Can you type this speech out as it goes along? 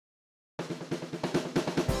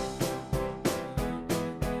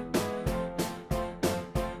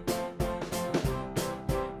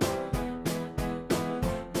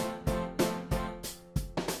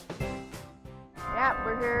Yeah,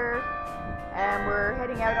 we're here and we're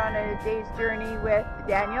heading out on a day's journey with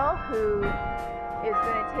Daniel, who is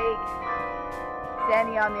going to take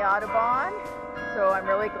Sandy on the autobahn. So I'm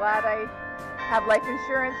really glad I have life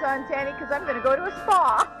insurance on Sandy because I'm going to go to a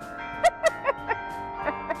spa.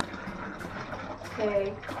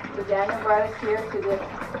 Okay, so Daniel brought us here to this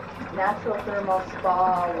natural thermal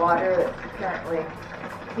spa water that's apparently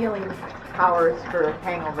healing powers for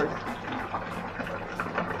hangovers.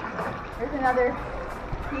 There's another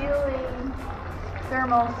healing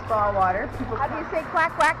thermal spa water. How do you say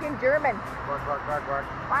quack quack in German? Quack, quack, quack, quack.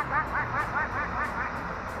 Quack, quack, quack, quack, quack, quack, quack,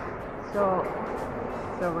 quack.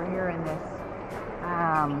 So we're here in this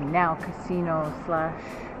now casino slash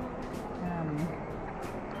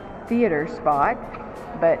theater spot,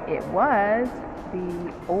 but it was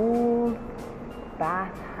the old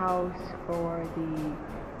bathhouse for the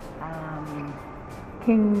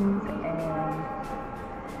kings and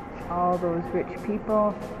all those rich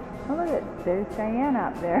people. Oh, look at, there's Diana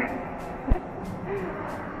up there.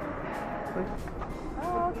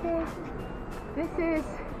 Oh, okay. This is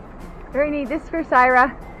very neat. This is for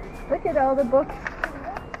Syra. Look at all the books.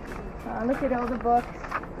 Look at all the books.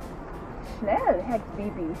 Schnell, Hex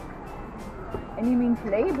Baby. And you mean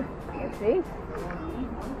Leb? You see?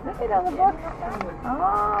 Look at all the books.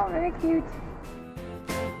 Oh, very cute.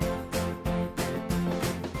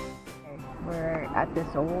 We're at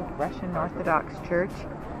this old Russian Orthodox church,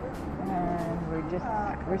 and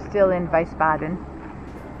we're still in Wiesbaden.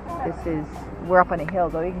 We're up on a hill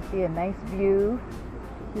though. You can see a nice view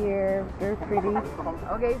here, very pretty.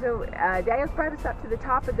 Okay, so Daniel's brought us up to the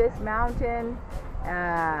top of this mountain.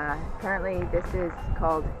 Apparently this is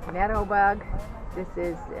called Nettoburg. This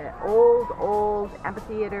is old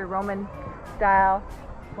amphitheater, Roman style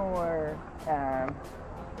for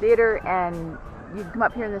theater, and you can come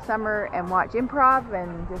up here in the summer and watch improv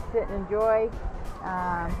and just sit and enjoy.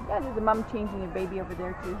 Yeah, there's a mom changing your baby over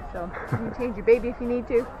there too, so you can change your baby if you need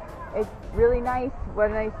to. It's really nice.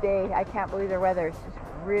 What a nice day. I can't believe the weather. It's just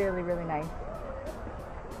really, really nice.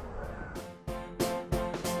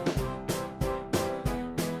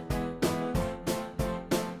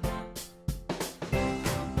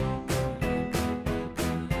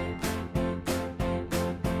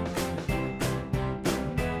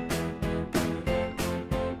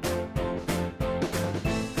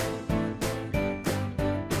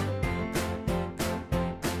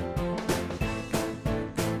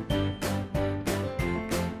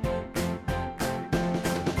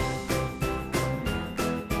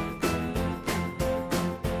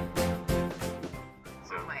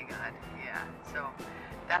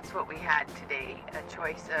 That's what we had today, a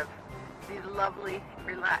choice of the lovely,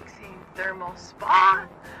 relaxing thermal spa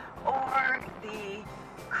or the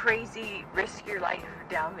crazy risk your life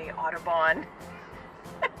down the autobahn.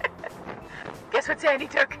 Guess what Sandy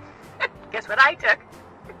took? Guess what I took?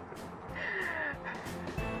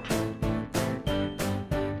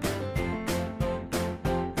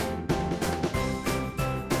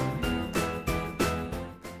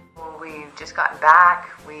 Well, we've just gotten back.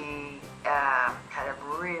 We had a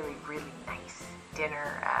really nice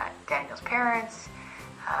dinner at Daniel's parents,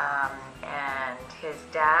 and his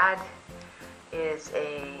dad is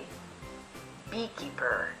a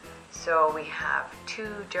beekeeper, so we have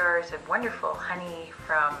 2 jars of wonderful honey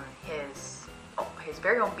from his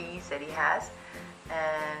very own bees that he has,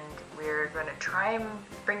 and we're going to try and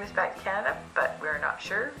bring this back to Canada, but we're not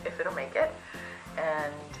sure if it'll make it.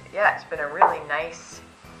 And yeah, it's been a really nice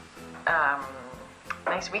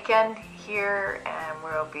weekend here, and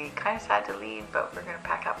we'll be kind of sad to leave, but we're going to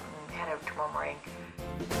pack up and head out tomorrow morning.